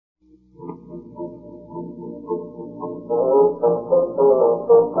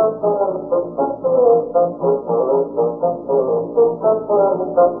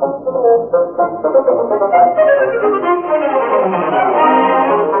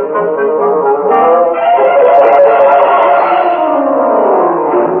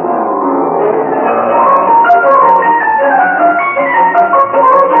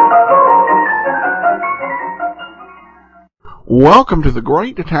Welcome to the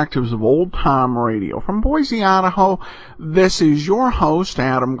Great Detectives of Old Time Radio. From Boise, Idaho, this is your host,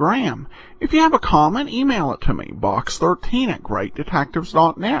 Adam Graham. If you have a comment, email it to me,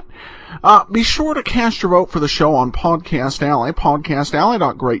 box13@greatdetectives.net. Be sure to cast your vote for the show on Podcast Alley,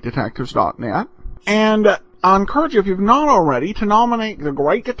 podcastalley.greatdetectives.net. And I encourage you, if you've not already, to nominate the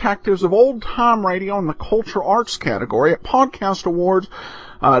Great Detectives of Old Time Radio in the Culture Arts category at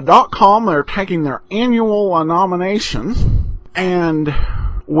podcastawards.com. They're taking their annual nominations. And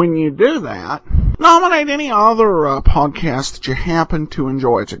when you do that, nominate any other podcast that you happen to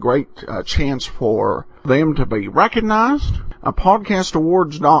enjoy. It's a great chance for them to be recognized.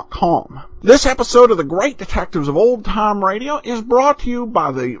 Podcastawards.com. This episode of the Great Detectives of Old Time Radio is brought to you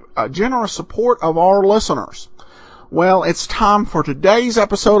by the generous support of our listeners. Well, it's time for today's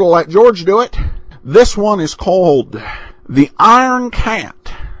episode. I'll let George do it. This one is called The Iron Cat.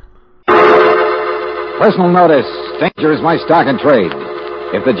 Personal notice. Danger is my stock and trade.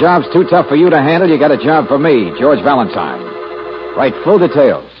 If the job's too tough for you to handle, you got a job for me, George Valentine. Write full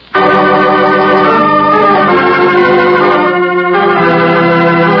details.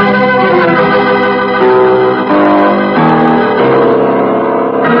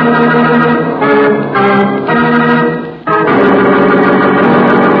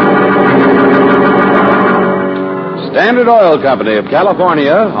 Standard Oil Company of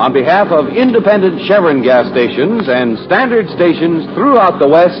California, on behalf of independent Chevron gas stations and standard stations throughout the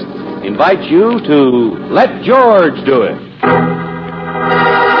West, invites you to Let George Do It.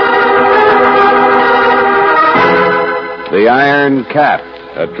 The Iron Cat,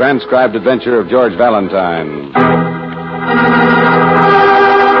 a transcribed adventure of George Valentine.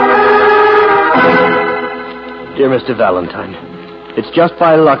 Dear Mr. Valentine, it's just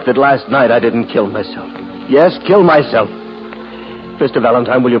by luck that last night I didn't kill myself. Yes, kill myself. Mr.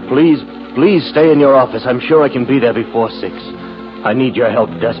 Valentine, will you please stay in your office? I'm sure I can be there before 6. I need your help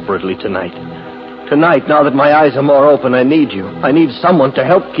desperately tonight. Tonight, now that my eyes are more open, I need you. I need someone to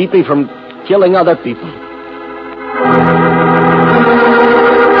help keep me from killing other people.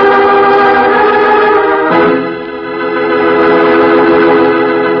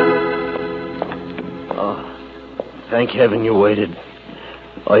 Oh, thank heaven you waited.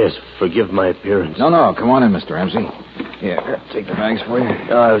 Oh, yes, forgive my appearance. No, come on in, Mr. Ramsey. Here, take the bags for you.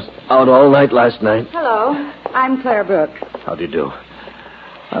 I was out all night last night. Hello, I'm Claire Brooks. How do you do?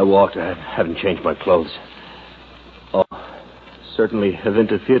 I walked. I haven't changed my clothes. Oh, certainly have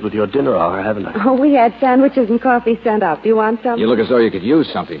interfered with your dinner hour, haven't I? Oh, we had sandwiches and coffee sent up. Do you want some? You look as though you could use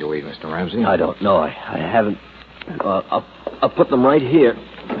something to eat, Mr. Ramsey. I don't know. I haven't. I'll put them right here.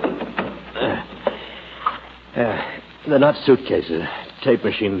 They're not suitcases. Tape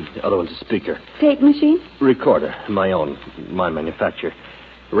machine, the other one's a speaker. Tape machine? Recorder, my own, my manufacture.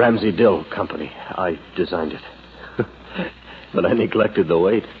 Ramsey Dill Company. I designed it. But I neglected the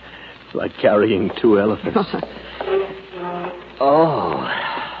weight. It's like carrying 2 elephants. Oh,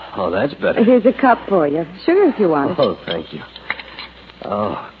 that's better. Here's a cup for you. Sugar if you want it. Oh, thank you.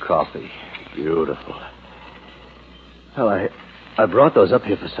 Oh, coffee. Beautiful. Well, I brought those up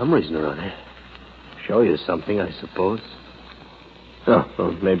here for some reason or other. Show you something, I suppose. Oh,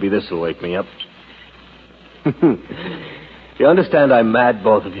 well, maybe this will wake me up. You understand I'm mad,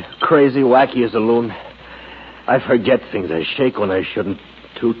 both of you. Crazy, wacky as a loon. I forget things. I shake when I shouldn't.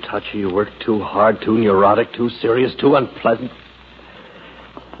 Too touchy, you work too hard, too neurotic, too serious, too unpleasant.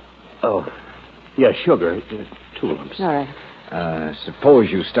 Oh, yeah, sugar. 2 lumps. All right. Suppose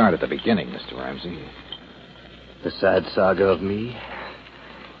you start at the beginning, Mr. Ramsey. The sad saga of me.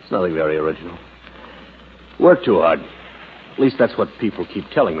 It's nothing very original. Work too hard. At least that's what people keep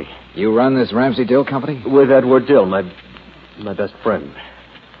telling me. You run this Ramsey Dill Company? With Edward Dill, my best friend.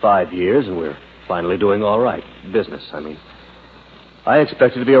 5 years, and we're finally doing all right. Business, I mean. I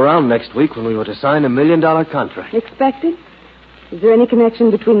expected to be around next week when we were to sign $1 million contract. Expected? Is there any connection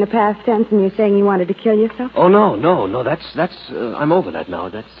between the past tense and you saying you wanted to kill yourself? Oh, no. That's I'm over that now.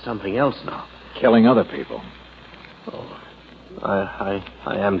 That's something else now. Killing other people. Oh, I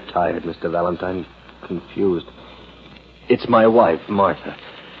am tired, Mr. Valentine. Confused. It's my wife, Martha.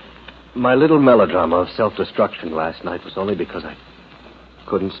 My little melodrama of self-destruction last night was only because I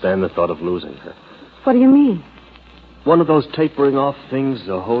couldn't stand the thought of losing her. What do you mean? One of those tapering off things,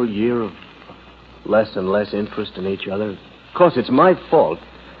 a whole year of less and less interest in each other. Of course, it's my fault.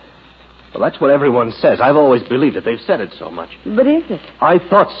 Well, that's what everyone says. I've always believed it. They've said it so much. But is it? I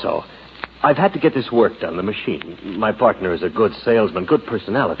thought so. I've had to get this work done, the machine. My partner is a good salesman, good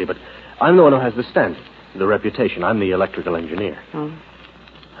personality, but I'm the one who has the standing, the reputation. I'm the electrical engineer. Oh.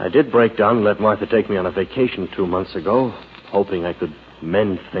 I did break down and let Martha take me on a vacation 2 months ago, hoping I could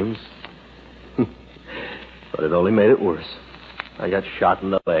mend things. But it only made it worse. I got shot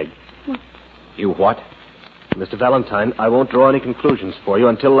in the leg. You what? Mr. Valentine, I won't draw any conclusions for you.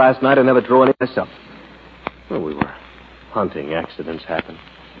 Until last night, I never drew any myself. Well, we were hunting. Accidents happen.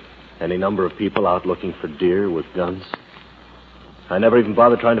 Any number of people out looking for deer with guns. I never even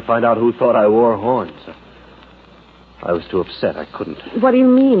bothered trying to find out who thought I wore horns. I was too upset. I couldn't. What do you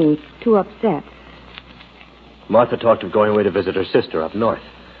mean, too upset? Martha talked of going away to visit her sister up north.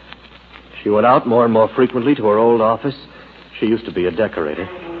 She went out more and more frequently to her old office. She used to be a decorator.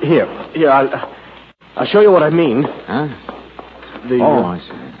 Here, I'll show you what I mean. Huh? I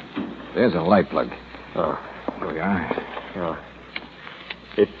see. There's a light plug. Oh. Here we are. Oh.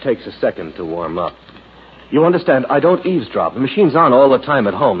 It takes a second to warm up. You understand, I don't eavesdrop. The machine's on all the time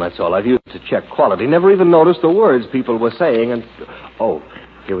at home, that's all. I've used it to check quality. Never even noticed the words people were saying, and... Oh,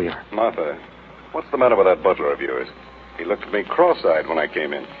 here we are. Martha, what's the matter with that butler of yours? He looked at me cross-eyed when I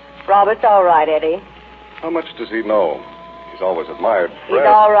came in. Robert's all right, Eddie. How much does he know? He's always admired He's Fred.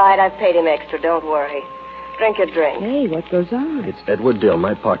 all right. I've paid him extra. Don't worry. Drink your drink. Hey, what goes on? It's Edward Dill,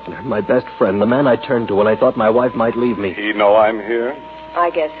 my partner, my best friend, the man I turned to when I thought my wife might leave me. He know I'm here? I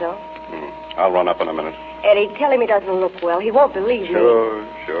guess so. I'll run up in a minute. Eddie, tell him he doesn't look well. He won't believe me.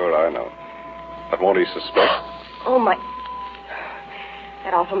 Sure, I know. But won't he suspect? Oh, my...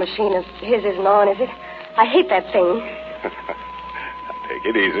 That awful machine of his isn't on, is it? I hate that thing. Take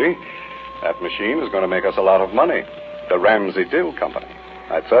it easy. That machine is going to make us a lot of money. The Ramsey Dill Company.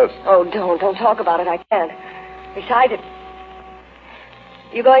 That's us. Oh, don't talk about it. I can't. Besides it...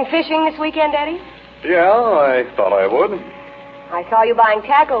 You going fishing this weekend, Eddie? Yeah, I thought I would. I saw you buying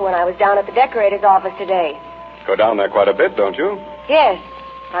tackle when I was down at the decorator's office today. Go down there quite a bit, don't you? Yes.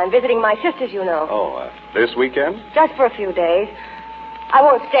 I'm visiting my sisters, you know. Oh, this weekend? Just for a few days. I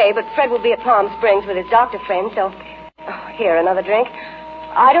won't stay, but Fred will be at Palm Springs with his doctor friend, so... Oh, here, another drink.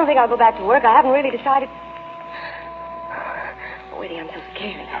 I don't think I'll go back to work. I haven't really decided... Oh, Eddie, I'm so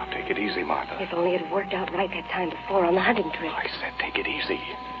scared. Now, take it easy, Martha. If only it had worked out right that time before on the hunting trip. I said take it easy.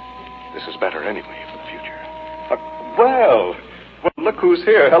 This is better anyway for the future. Well, look who's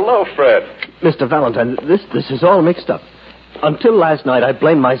here. Hello, Fred. Mr. Valentine, this is all mixed up. Until last night, I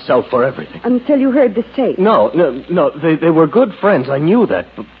blamed myself for everything. Until you heard the tape. No. They were good friends. I knew that.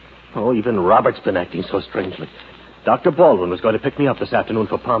 But, even Robert's been acting so strangely. Dr. Baldwin was going to pick me up this afternoon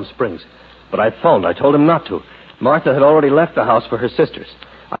for Palm Springs. But I phoned. I told him not to. Martha had already left the house for her sisters.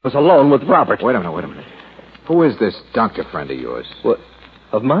 I was alone with Robert. Wait a minute. Who is this doctor friend of yours? What?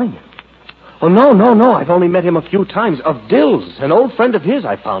 Of mine? Oh, no. I've only met him a few times. Of Dill's, an old friend of his,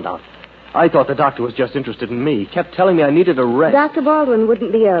 I found out. I thought the doctor was just interested in me. He kept telling me I needed a rest. Dr. Baldwin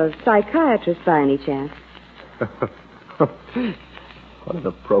wouldn't be a psychiatrist by any chance. What an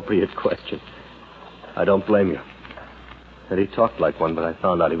appropriate question. I don't blame you. And he talked like one, but I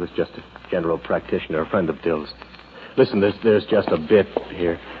found out he was just a general practitioner, a friend of Dill's. Listen, there's just a bit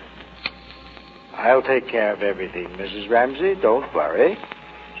here. I'll take care of everything, Mrs. Ramsey. Don't worry.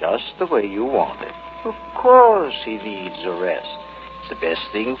 Just the way you want it. Of course he needs a rest. It's the best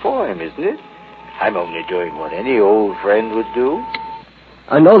thing for him, isn't it? I'm only doing what any old friend would do.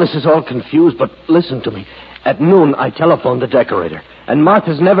 I know this is all confused, but listen to me. At noon, I telephoned the decorator. And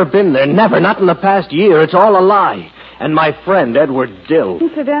Martha's never been there. Never. Not in the past year. It's all a lie. And my friend, Edward Dill.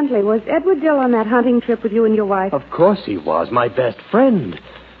 Incidentally, was Edward Dill on that hunting trip with you and your wife? Of course he was. My best friend.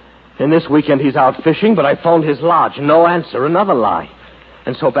 And this weekend he's out fishing, but I phoned his lodge. No answer. Another lie.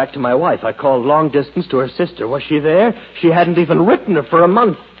 And so back to my wife. I called long distance to her sister. Was she there? She hadn't even written her for a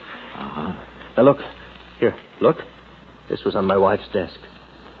month. Uh-huh. Now, look. Here, look. This was on my wife's desk.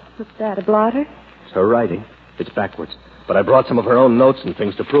 What's that, a blotter? It's her writing. It's backwards. But I brought some of her own notes and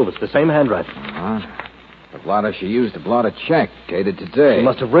things to prove it's the same handwriting. Uh-huh. The blotter she used to blot a check dated today. She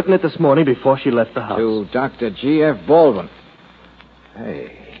must have written it this morning before she left the house. To Dr. G.F. Baldwin.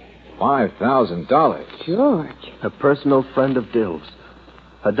 Hey, $5,000. George. A personal friend of Dill's.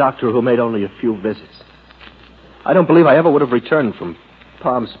 A doctor who made only a few visits. I don't believe I ever would have returned from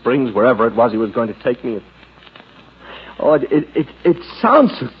Palm Springs, wherever it was he was going to take me. Oh, it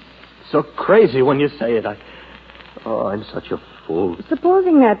sounds so crazy when you say it. I'm such a fool.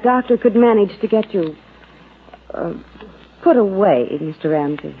 Supposing that doctor could manage to get you put away, Mr.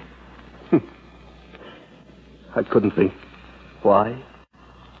 Ramsey. I couldn't think. Why?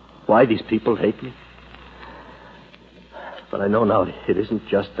 why these people hate me? But I know now it isn't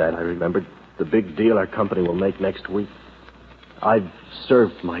just that. I remembered the big deal our company will make next week. I've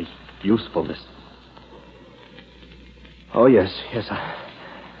served my usefulness. Oh, yes.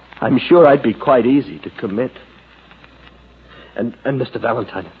 I'm sure I'd be quite easy to commit. And Mr.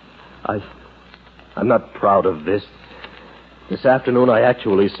 Valentine, I'm not proud of this. This afternoon, I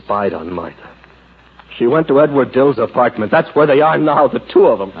actually spied on Martha. She went to Edward Dill's apartment. That's where they are now, the two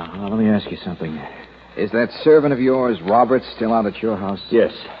of them. Let me ask you something. Is that servant of yours, Robert, still out at your house?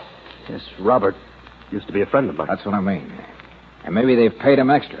 Yes. Yes, Robert used to be a friend of mine. That's what I mean. And maybe they've paid him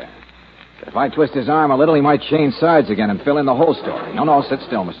extra. If I twist his arm a little, he might change sides again and fill in the whole story. No, sit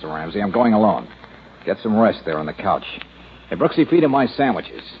still, Mr. Ramsey. I'm going alone. Get some rest there on the couch. Hey, Brooksy, feed him my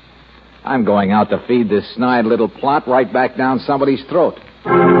sandwiches. I'm going out to feed this snide little plot right back down somebody's throat.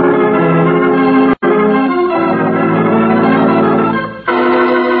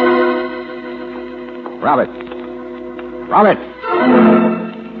 Robert.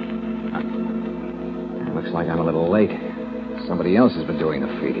 Looks like I'm a little late. Somebody else has been doing the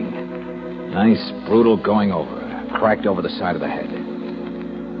feeding. Nice, brutal going over. Cracked over the side of the head.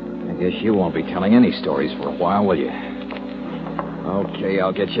 I guess you won't be telling any stories for a while, will you? Okay,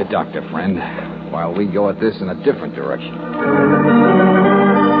 I'll get you a doctor, friend, while we go at this in a different direction.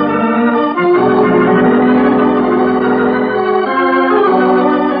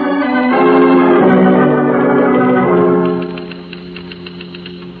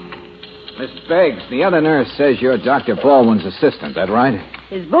 Miss Beggs, the other nurse says you're Dr. Baldwin's assistant, that right?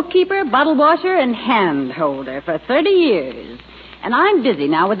 His bookkeeper, bottle washer, and hand holder for 30 years. And I'm busy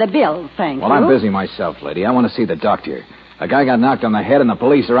now with the bills, thank you. Well, I'm busy myself, lady. I want to see the doctor. A guy got knocked on the head, and the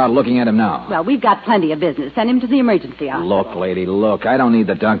police are out looking at him now. Well, we've got plenty of business. Send him to the emergency hospital. Look, lady, look. I don't need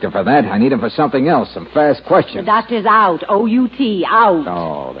the doctor for that. I need him for something else, some fast questions. The doctor's out. O-U-T, out.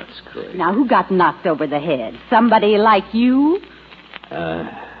 Oh, that's great. Now, who got knocked over the head? Somebody like you?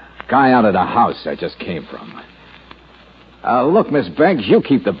 Guy out at a house I just came from. Look, Miss Beggs, you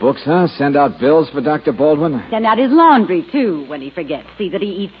keep the books, huh? Send out bills for Dr. Baldwin? Send out his laundry, too, when he forgets. See that he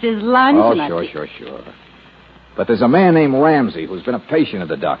eats his lunch. Oh, sure. But there's a man named Ramsey who's been a patient of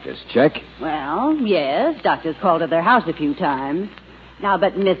the doctor's. Check? Well, yes. Doctor's called at their house a few times. Now,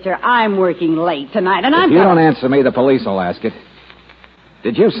 but, mister, I'm working late tonight, and if you don't answer me, the police will ask it.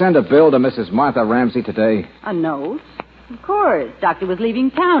 Did you send a bill to Mrs. Martha Ramsey today? A note? Of course. Doctor was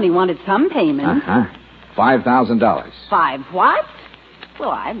leaving town. He wanted some payment. Uh-huh. $5,000. Five what?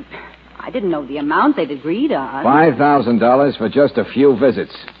 Well, I didn't know the amount they'd agreed on. $5,000 for just a few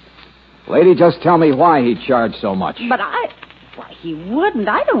visits. Lady, just tell me why he charged so much. But why, he wouldn't.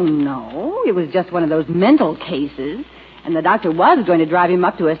 I don't know. It was just one of those mental cases. And the doctor was going to drive him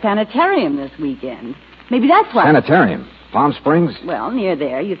up to a sanitarium this weekend. Maybe that's why. Sanitarium? Palm Springs? Well, near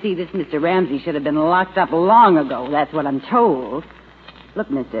there. You see, this Mr. Ramsey should have been locked up long ago. That's what I'm told.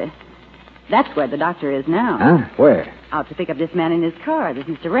 Look, mister, that's where the doctor is now. Huh? Where? Out to pick up this man in his car. This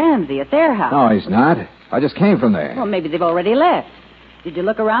Mr. Ramsey at their house. No, he's not. I just came from there. Well, maybe they've already left. Did you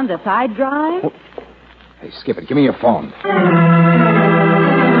look around the side drive? Oh. Hey, Skip it. Give me your phone.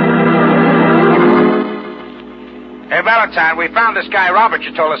 Hey, Valentine, we found this guy Robert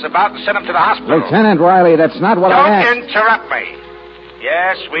you told us about and sent him to the hospital. Lieutenant Riley, that's not what Don't I asked. Don't interrupt me.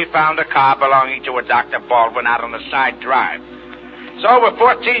 Yes, we found a car belonging to a Dr. Baldwin out on the side drive. So we're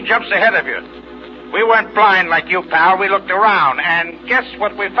 14 jumps ahead of you. We weren't blind like you, pal. We looked around, and guess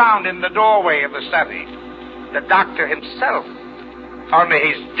what we found in the doorway of the study? The doctor himself. Only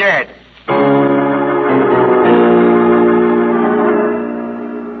he's dead.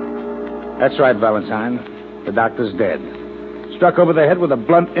 That's right, Valentine. The doctor's dead. Struck over the head with a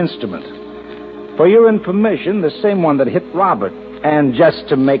blunt instrument. For your information, the same one that hit Robert. And just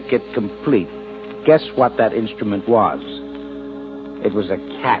to make it complete, guess what that instrument was? It was a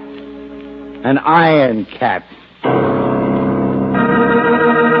cat. An iron cat.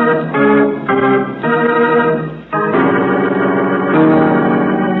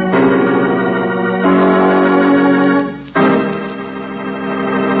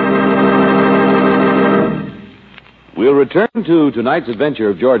 We'll return to tonight's adventure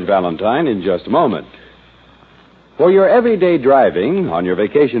of George Valentine in just a moment. For your everyday driving on your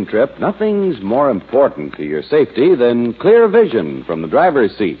vacation trip, nothing's more important to your safety than clear vision from the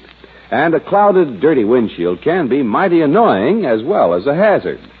driver's seat. And a clouded, dirty windshield can be mighty annoying as well as a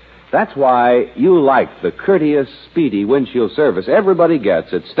hazard. That's why you like the courteous, speedy windshield service everybody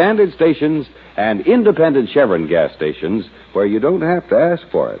gets at standard stations and independent Chevron gas stations where you don't have to ask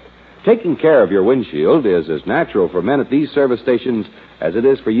for it. Taking care of your windshield is as natural for men at these service stations as it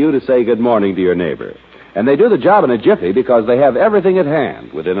is for you to say good morning to your neighbor. And they do the job in a jiffy because they have everything at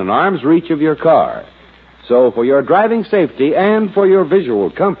hand within an arm's reach of your car. So for your driving safety and for your visual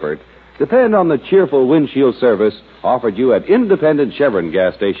comfort, depend on the cheerful windshield service offered you at independent Chevron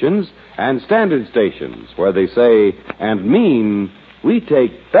gas stations and standard stations where they say and mean, we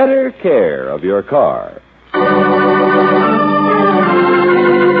take better care of your car.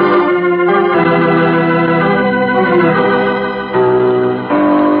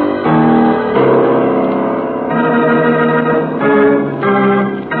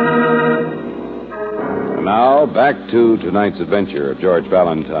 And now, back to tonight's adventure of George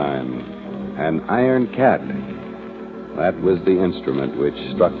Valentine. An iron cat. That was the instrument which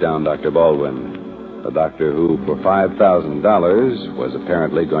struck down Dr. Baldwin, a doctor who, for $5,000, was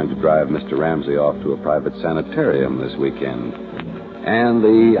apparently going to drive Mr. Ramsey off to a private sanitarium this weekend. And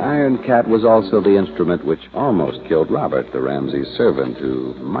the iron cat was also the instrument which almost killed Robert, the Ramsey servant,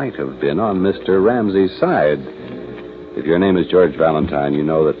 who might have been on Mr. Ramsey's side. If your name is George Valentine, you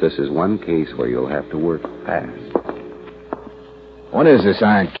know that this is one case where you'll have to work fast. What is this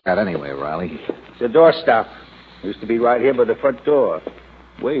iron cat anyway, Riley? It's a doorstop. Used to be right here by the front door.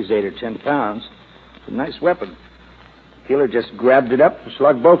 Weighs 8 or 10 pounds. It's a nice weapon. The killer just grabbed it up and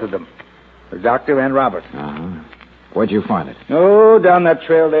slugged both of them. The doctor and Robert. Uh-huh. Where'd you find it? Oh, down that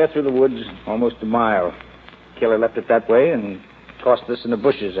trail there through the woods, almost a mile. The killer left it that way and tossed this in the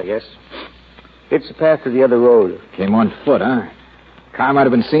bushes, I guess. It's the path to the other road. Came on foot, huh? Car might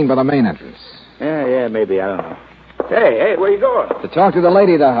have been seen by the main entrance. Yeah, maybe. I don't know. Hey, where you going? To talk to the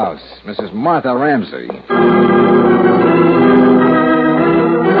lady of the house, Mrs. Martha Ramsey.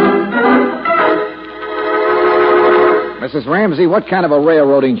 Mrs. Ramsey, what kind of a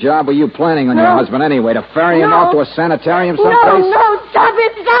railroading job were you planning on your husband anyway? To ferry him off to a sanitarium someplace? No, stop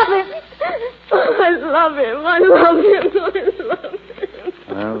it. Oh, I love him. I love him.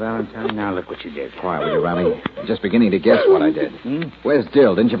 Well, Valentine, now look what you did. Quiet, will you, Riley? I'm just beginning to guess what I did. Where's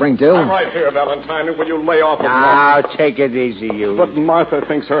Dill? Didn't you bring Dill? I'm right here, Valentine. Will you lay off of me? Now, take it easy, you. But Martha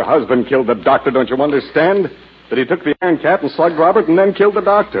thinks her husband killed the doctor, don't you understand? That he took the iron cat and slugged Robert and then killed the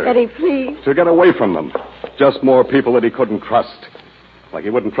doctor. Eddie, please. To get away from them. Just more people that he couldn't trust. Like he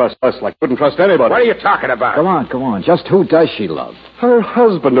wouldn't trust us, like he wouldn't trust anybody. What are you talking about? Come on. Just who does she love? Her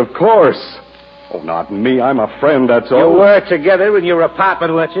husband, of course. Oh, not me. I'm a friend, that's all. You were together when you were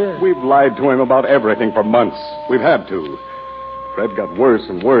popping, weren't you? We've lied to him about everything for months. We've had to. Fred got worse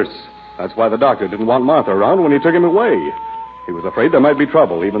and worse. That's why the doctor didn't want Martha around when he took him away. He was afraid there might be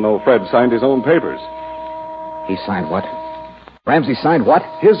trouble, even though Fred signed his own papers. He signed what? Ramsey signed what?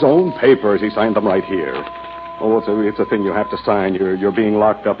 His own papers. He signed them right here. Oh, it's a thing you have to sign. You're being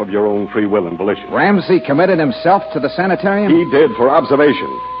locked up of your own free will and volition. Ramsey committed himself to the sanitarium? He did, for observation.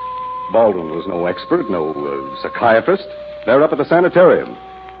 Baldwin was no expert, no psychiatrist. They're up at the sanitarium.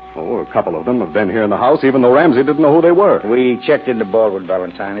 Oh, a couple of them have been here in the house, even though Ramsey didn't know who they were. We checked into Baldwin,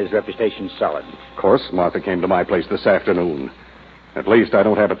 Valentine. His reputation's solid. Of course, Martha came to my place this afternoon. At least I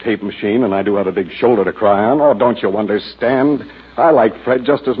don't have a tape machine, and I do have a big shoulder to cry on. Oh, don't you understand? I like Fred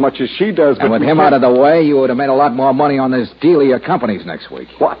just as much as she does. And with him out of the way, you would have made a lot more money on this deal of your company's next week.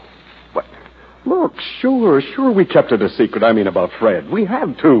 What? Look, sure, we kept it a secret. I mean, about Fred. We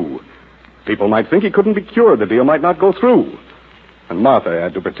had to. People might think he couldn't be cured. The deal might not go through. And Martha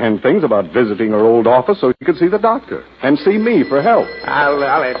had to pretend things about visiting her old office so she could see the doctor and see me for help. I'll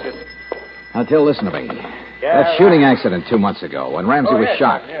answer. Now, Till, listen to me. Yeah, that shooting accident 2 months ago when Ramsey was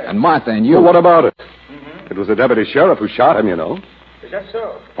shot, and Martha and you... Well, what about it? Mm-hmm. It was a deputy sheriff who shot him, you know. Is that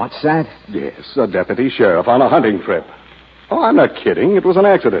so? What's that? Yes, a deputy sheriff on a hunting trip. Oh, I'm not kidding. It was an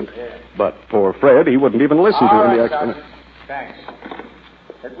accident. Yeah. But poor Fred, he wouldn't even listen to the accident. Sergeant. Thanks.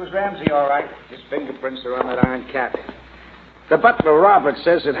 It was Ramsey, all right. His fingerprints are on that iron cat. The butler, Robert,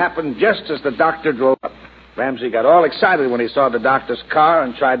 says it happened just as the doctor drove up. Ramsey got all excited when he saw the doctor's car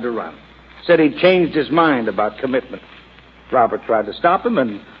and tried to run. Said he'd changed his mind about commitment. Robert tried to stop him,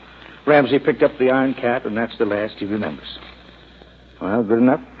 and Ramsey picked up the iron cat, and that's the last he remembers. Well, good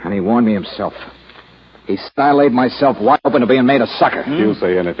enough? And he warned me himself. He stylated myself wide open to being made a sucker. He'll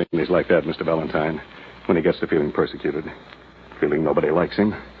say anything when he's like that, Mr. Valentine. When he gets to feeling persecuted. Feeling nobody likes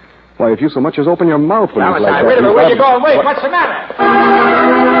him. Why, if you so much as open your mouth when he's like that... Wait a minute, where you going? Wait, what's the matter?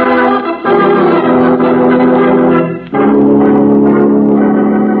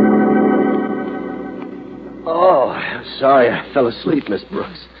 Oh, I'm sorry. I fell asleep, Miss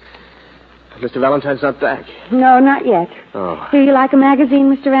Brooks. Mr. Valentine's not back. No, not yet. Oh. Do you like a magazine,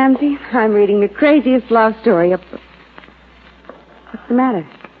 Mr. Ramsey? I'm reading the craziest love story. What's the matter?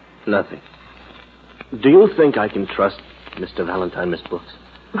 Nothing. Do you think I can trust Mr. Valentine, Miss Brooks?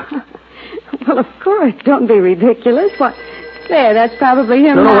 Well, of course. Don't be ridiculous. What? There, that's probably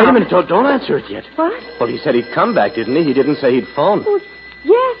him. No, now. wait a minute. Don't answer it yet. What? Well, he said he'd come back, didn't he? He didn't say he'd phone. Oh,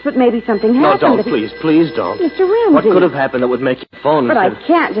 yes, but maybe something No, happened. don't, please. Please don't. Mr. Ramsey. What could have happened that would make you phone? But I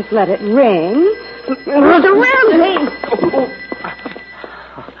can't just let it ring. Mr. Ramsey!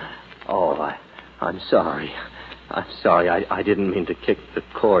 Oh, I'm sorry. I'm sorry. I didn't mean to kick the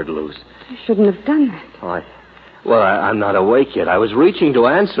cord loose. You shouldn't have done that. I'm not awake yet. I was reaching to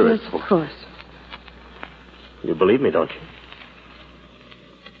answer Yes, it. of course. You believe me, don't you?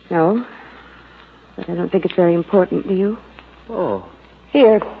 No, but I don't think it's very important, do you? Oh.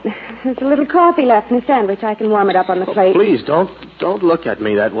 Here, there's a little coffee left in the sandwich. I can warm it up on the plate. Please, don't look at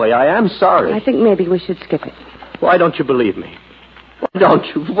me that way. I am sorry. I think maybe we should skip it. Why don't you believe me? Why don't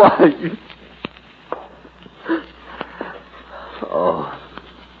you? Why?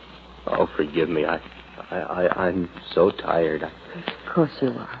 Oh, forgive me. I'm so tired. Of course you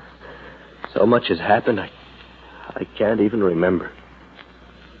are. So much has happened, I can't even remember.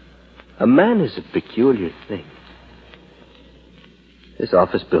 A man is a peculiar thing. This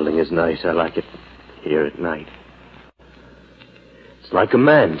office building is nice. I like it here at night. It's like a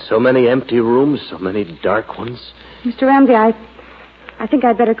man. So many empty rooms, so many dark ones. Mr. Ramsey, I think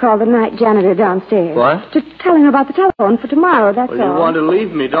I'd better call the night janitor downstairs. What? To tell him about the telephone for tomorrow, that's all. You want to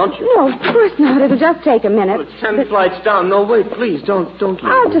leave me, don't you? No, of course not. It'll just take a minute. Well, it's 10 flights down. No, wait, please, don't leave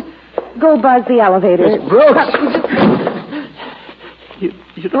I'll me. just go buzz the elevator. Miss Brooks!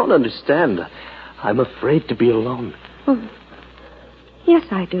 You don't understand. I'm afraid to be alone. Well, yes,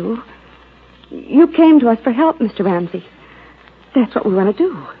 I do. You came to us for help, Mr. Ramsey. That's what we want to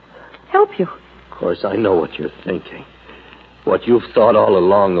do. Help you. Of course, I know what you're thinking. What you've thought all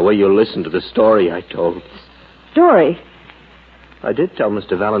along, the way you listened to the story I told. Story? I did tell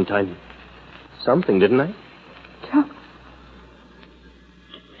Mr. Valentine something, didn't I?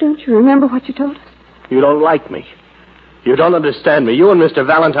 Don't you remember what you told us? You don't like me. You don't understand me. You and Mr.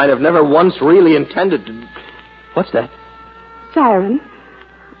 Valentine have never once really intended to... What's that? Siren.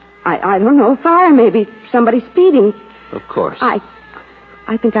 I don't know. Fire, maybe. Somebody speeding. Of course. I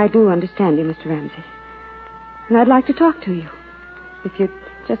think I do understand you, Mr. Ramsey. And I'd like to talk to you. If you'd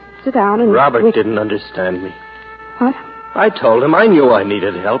just sit down and... Robert didn't understand me. What? I told him I knew I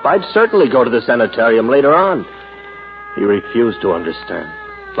needed help. I'd certainly go to the sanitarium later on. He refused to understand.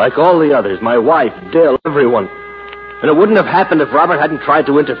 Like all the others, my wife, Dill, everyone. And it wouldn't have happened if Robert hadn't tried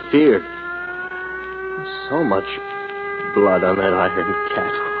to interfere. So much blood on that iron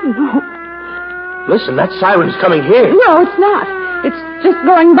cat. No. Listen, that siren's coming here. No, it's not. It's just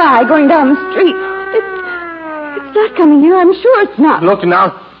going by, going down the street. It's not coming here. I'm sure it's not. Look,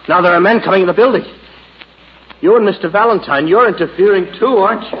 now there are men coming in the building. You and Mr. Valentine, you're interfering too,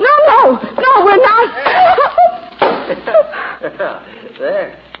 aren't you? No, we're not.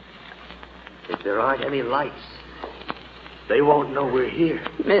 There. If there aren't any lights, they won't know we're here.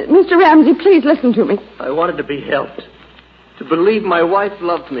 Mr. Ramsey, please listen to me. I wanted to be helped. To believe my wife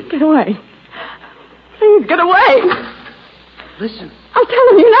loved me. Get away. Please, get away. Listen. I'll tell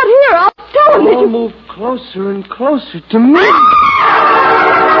him you're not here. I'll tell him that I'll you... move closer and closer to me.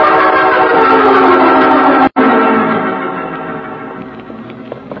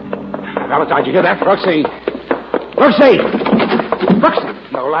 Valentine, did you hear that? Brooksy! Brooksy!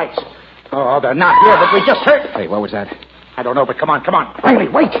 No lights. Oh, they're not here, but we just heard... Hey, what was that? I don't know, but come on. Riley,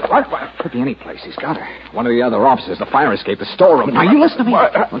 wait. What? Could be any place. He's got her. One of the other officers, the fire escape, the storeroom. Now, you listen to me.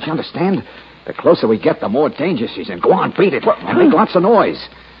 Don't you understand? The closer we get, the more danger she's in. Go on, beat it. And make lots of noise.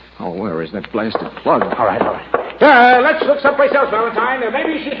 Oh, where is that blasted plug? All right. Let's look someplace else, Valentine.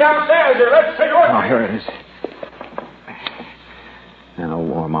 Maybe she's downstairs. Let's take a look. Oh, here it is. Now,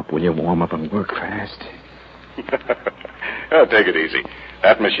 warm up, will you? Warm up and work fast. Oh, take it easy.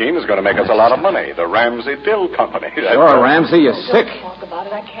 That machine is going to make us a lot of money. The Ramsey Dill Company. Sure, Ramsey, you're sick. Talk about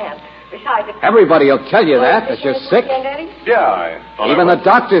it, I can't. Besides, Everybody will tell you that you're sick. Yeah, Even the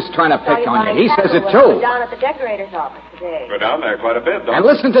doctor's trying to pick on you. He says it, too. Down at the decorator's office today. Go down there quite a bit, don't And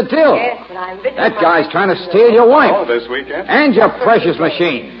listen to Dill. Yes, but I'm busy. That guy's trying to steal your wife. Oh, this weekend? And your precious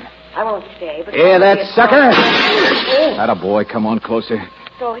machine. I won't stay, but... Hear that, sucker? Atta boy, come on closer.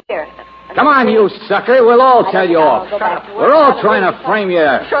 So here. Come on, you sucker. We'll all tell you off. We're all trying to frame you.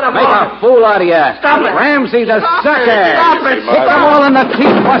 Make a fool out of you. Stop it. Ramsey the sucker. Stop it. Hit them all in the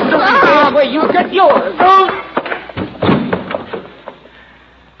teeth, Buster. Where you get yours.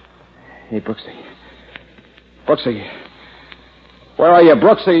 Hey, Brooksy. Brooksy. Where are you,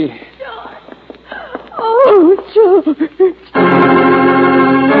 Brooksy? Oh, George.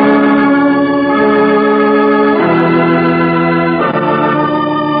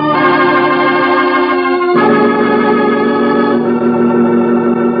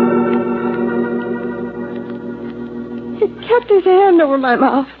 hand over my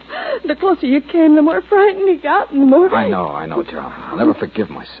mouth. The closer you came, the more frightened he got, and the more... I know, John. I'll never forgive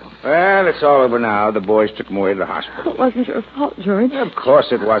myself. Well, it's all over now. The boys took him away to the hospital. It wasn't your fault, George. Of course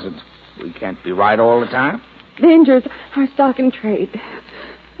it wasn't. We can't be right all the time. Dangers are stock in trade.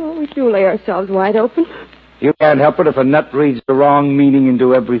 Oh, we do lay ourselves wide open. You can't help it if a nut reads the wrong meaning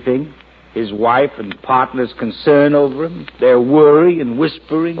into everything. His wife and partner's concern over him, their worry and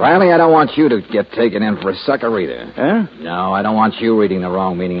whispering. Riley, I don't want you to get taken in for a sucker either. Huh? No, I don't want you reading the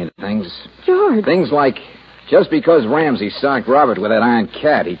wrong meaning into things. George. Things like, just because Ramsey socked Robert with that iron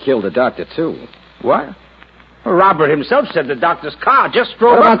cat, he killed the doctor, too. What? Well, Robert himself said the doctor's car just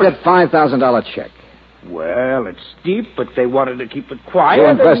drove up. What about that $5,000 check? Well, it's steep, but they wanted to keep it quiet. You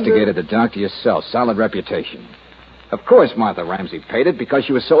investigated the doctor yourself. Solid reputation. Of course Martha Ramsey paid it because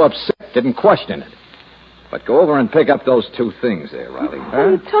she was so upset, didn't question it. But go over and pick up those two things there, Riley. What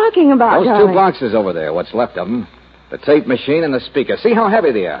are you talking about, Those darling? two boxes over there, what's left of them. The tape machine and the speaker. See how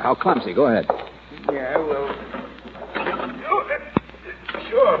heavy they are, how clumsy. Go ahead. Yeah, well...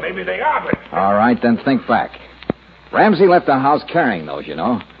 Sure, maybe they are, but... All right, then think back. Ramsey left the house carrying those, you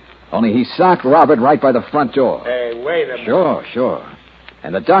know. Only he socked Robert right by the front door. Hey, wait a minute. Sure.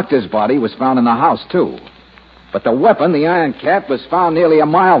 And the doctor's body was found in the house, too. But the weapon, the iron cat, was found nearly a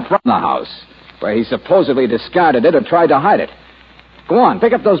mile from the house, where he supposedly discarded it or tried to hide it. Go on,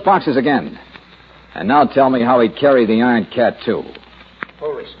 pick up those boxes again. And now tell me how he'd carry the iron cat, too.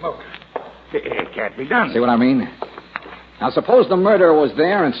 Holy smoke. It can't be done. See what I mean? Now, suppose the murderer was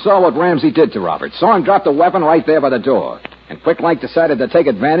there and saw what Ramsey did to Robert. Saw him drop the weapon right there by the door. And quick-like decided to take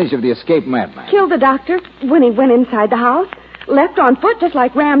advantage of the escaped madman. Killed the doctor when he went inside the house. Left on foot just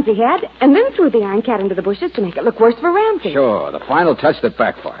like Ramsey had. And then threw the iron cat into the bushes to make it look worse for Ramsey. Sure, the final touch that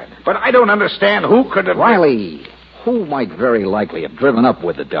backfired. But I don't understand who could have... Riley, who might very likely have driven up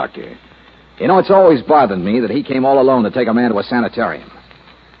with the doctor? You know, it's always bothered me that he came all alone to take a man to a sanitarium.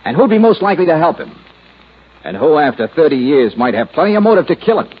 And who'd be most likely to help him? And who, after 30 years, might have plenty of motive to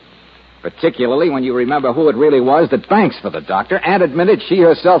kill him? Particularly when you remember who it really was that banks for the doctor and admitted she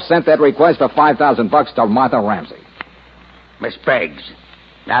herself sent that request for $5,000 to Martha Ramsey. Miss Beggs.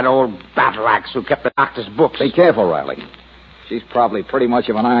 That old battle axe who kept the doctor's books. Be careful, Riley. She's probably pretty much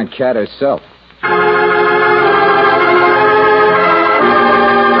of an iron cat herself.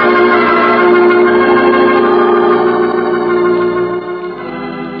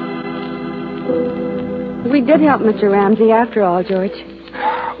 We did help Mr. Ramsey after all, George.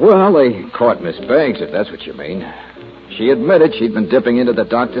 Well, they caught Miss Beggs, if that's what you mean. She admitted she'd been dipping into the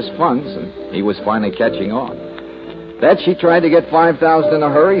doctor's funds, and he was finally catching on. That she tried to get $5,000 in a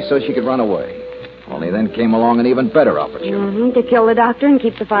hurry so she could run away. Only then came along an even better opportunity. To kill the doctor and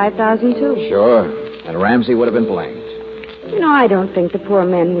keep the $5,000, too. Sure, and Ramsey would have been blamed. You know, I don't think the poor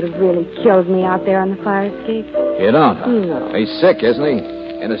man would have really killed me out there on the fire escape. You don't, huh? No. He's sick, isn't he?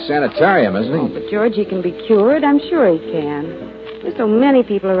 In a sanitarium, isn't he? Oh, but George, he can be cured. I'm sure he can. There's so many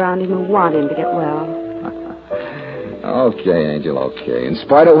people around him who want him to get well. Okay, Angel, okay. In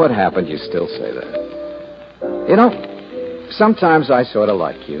spite of what happened, you still say that. You know, sometimes I sort of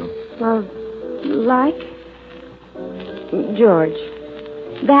like you. Well, like? George,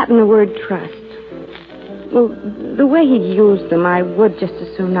 that and the word trust. Well, the way he used them, I would just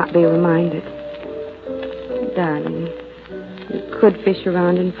as soon not be reminded. Darling, you could fish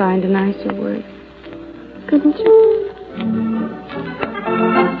around and find a nicer word. Couldn't you?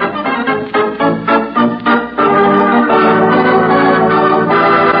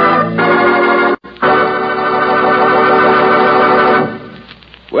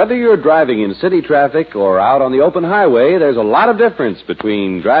 Whether you're driving in city traffic or out on the open highway, there's a lot of difference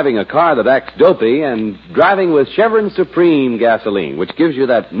between driving a car that acts dopey and driving with Chevron Supreme gasoline, which gives you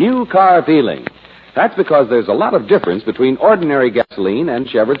that new car feeling. That's because there's a lot of difference between ordinary gasoline and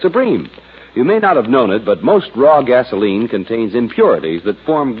Chevron Supreme. You may not have known it, but most raw gasoline contains impurities that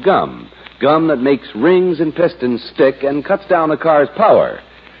form gum that makes rings and pistons stick and cuts down a car's power.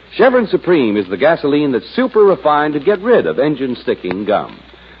 Chevron Supreme is the gasoline that's super refined to get rid of engine-sticking gum.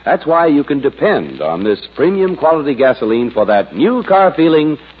 That's why you can depend on this premium quality gasoline for that new car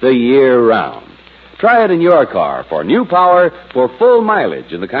feeling the year round. Try it in your car for new power for full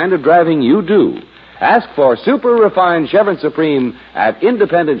mileage and the kind of driving you do. Ask for super refined Chevron Supreme at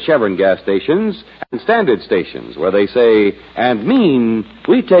independent Chevron gas stations and standard stations where they say and mean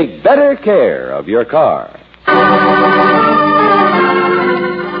we take better care of your car.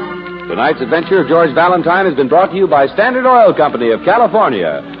 Tonight's adventure of George Valentine has been brought to you by Standard Oil Company of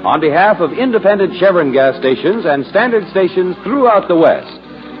California on behalf of independent Chevron gas stations and standard stations throughout the West.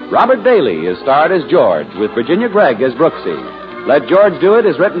 Robert Bailey is starred as George with Virginia Gregg as Brooksy. Let George Do It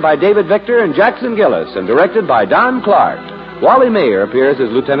is written by David Victor and Jackson Gillis and directed by Don Clark. Wally Mayer appears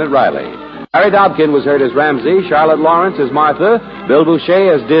as Lieutenant Riley. Harry Dobkin was heard as Ramsey, Charlotte Lawrence as Martha, Bill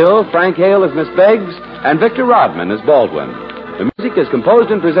Boucher as Dill, Frank Hale as Miss Beggs, and Victor Rodman as Baldwin. The music is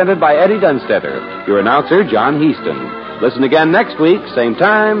composed and presented by Eddie Dunstetter. Your announcer, John Heaston. Listen again next week, same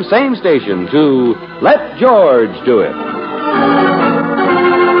time, same station, to Let George Do It.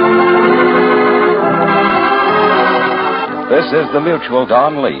 This is the Mutual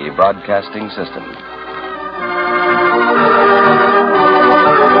Don Lee Broadcasting System.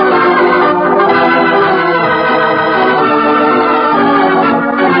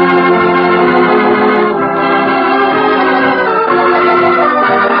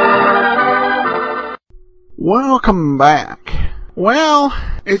 Welcome back. Well,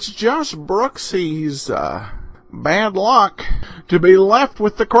 it's just Brooksy's bad luck to be left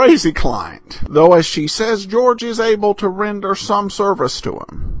with the crazy client, though as she says, George is able to render some service to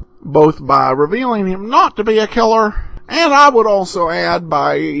him, both by revealing him not to be a killer, and I would also add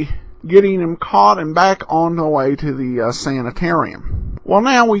by getting him caught and back on the way to the sanitarium. Well,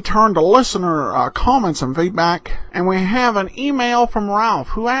 now we turn to listener comments and feedback, and we have an email from Ralph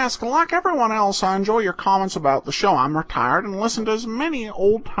who asks, like everyone else, I enjoy your comments about the show. I'm retired and listen to as many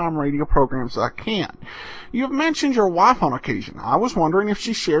old-time radio programs as I can. You've mentioned your wife on occasion. I was wondering if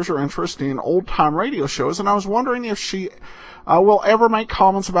she shares your interest in old-time radio shows, and I was wondering if she will ever make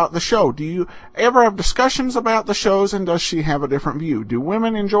comments about the show. Do you ever have discussions about the shows, and does she have a different view? Do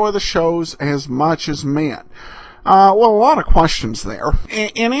women enjoy the shows as much as men? Well, a lot of questions there.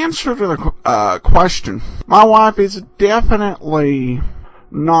 In answer to the question, my wife is definitely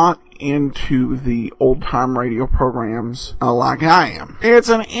not into the old-time radio programs like I am. It's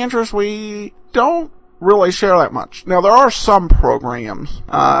an interest we don't really share that much. Now, there are some programs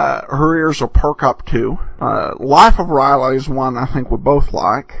her ears will perk up to. Life of Riley is one I think we both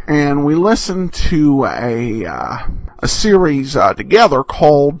like. And we listen to a series together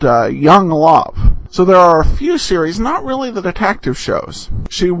called Young Love. So there are a few series, not really the detective shows.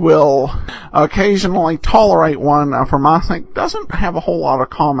 She will occasionally tolerate one from, I think, doesn't have a whole lot of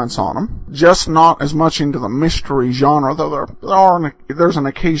comments on them. Just not as much into the mystery genre, though there's an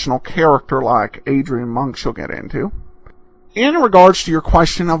occasional character like Adrian Monk she'll get into. In regards to your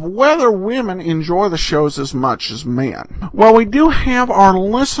question of whether women enjoy the shows as much as men, well, we do have our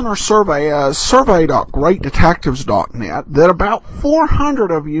listener survey, survey.greatdetectives.net, that about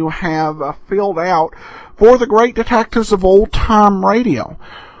 400 of you have filled out for the Great Detectives of Old Time Radio.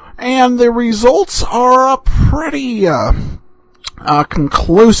 And the results are pretty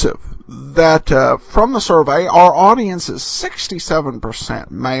conclusive. That from the survey, our audience is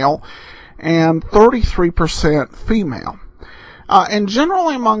 67% male and 33% female. And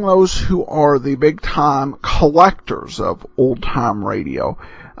generally among those who are the big-time collectors of old-time radio,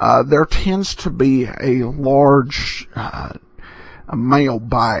 there tends to be a large male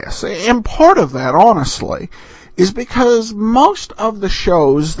bias. And part of that, honestly, is because most of the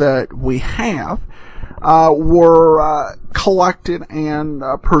shows that we have were collected and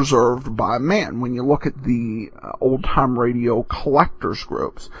preserved by men. When you look at the old-time radio collectors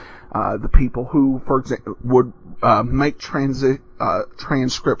groups, the people who, for example, would make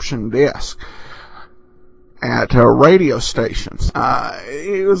transcription discs at radio stations.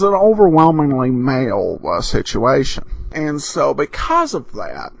 It was an overwhelmingly male situation. And so because of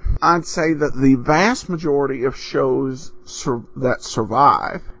that, I'd say that the vast majority of shows that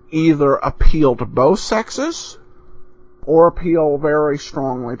survive either appeal to both sexes or appeal very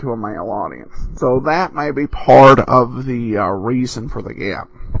strongly to a male audience. So that may be part of the reason for the gap.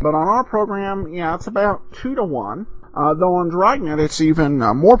 But on our program, yeah, it's about 2-to-1. Though on Dragnet, it's even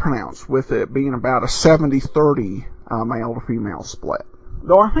more pronounced, with it being about a 70-30 male to female split.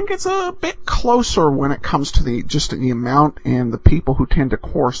 Though I think it's a bit closer when it comes to the amount and the people who tend to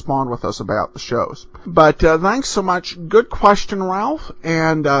correspond with us about the shows. But thanks so much. Good question, Ralph,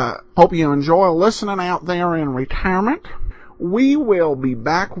 and hope you enjoy listening out there in retirement. We will be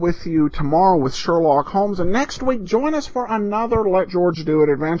back with you tomorrow with Sherlock Holmes, and next week join us for another Let George Do It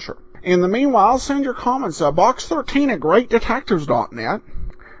adventure. In the meanwhile, send your comments box 13 at greatdetectives.net.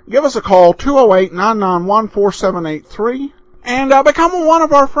 Give us a call, 208-991-4783. And become one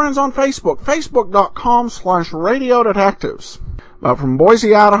of our friends on Facebook, facebook.com/radiodetectives. From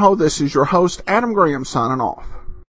Boise, Idaho, this is your host, Adam Graham, signing off.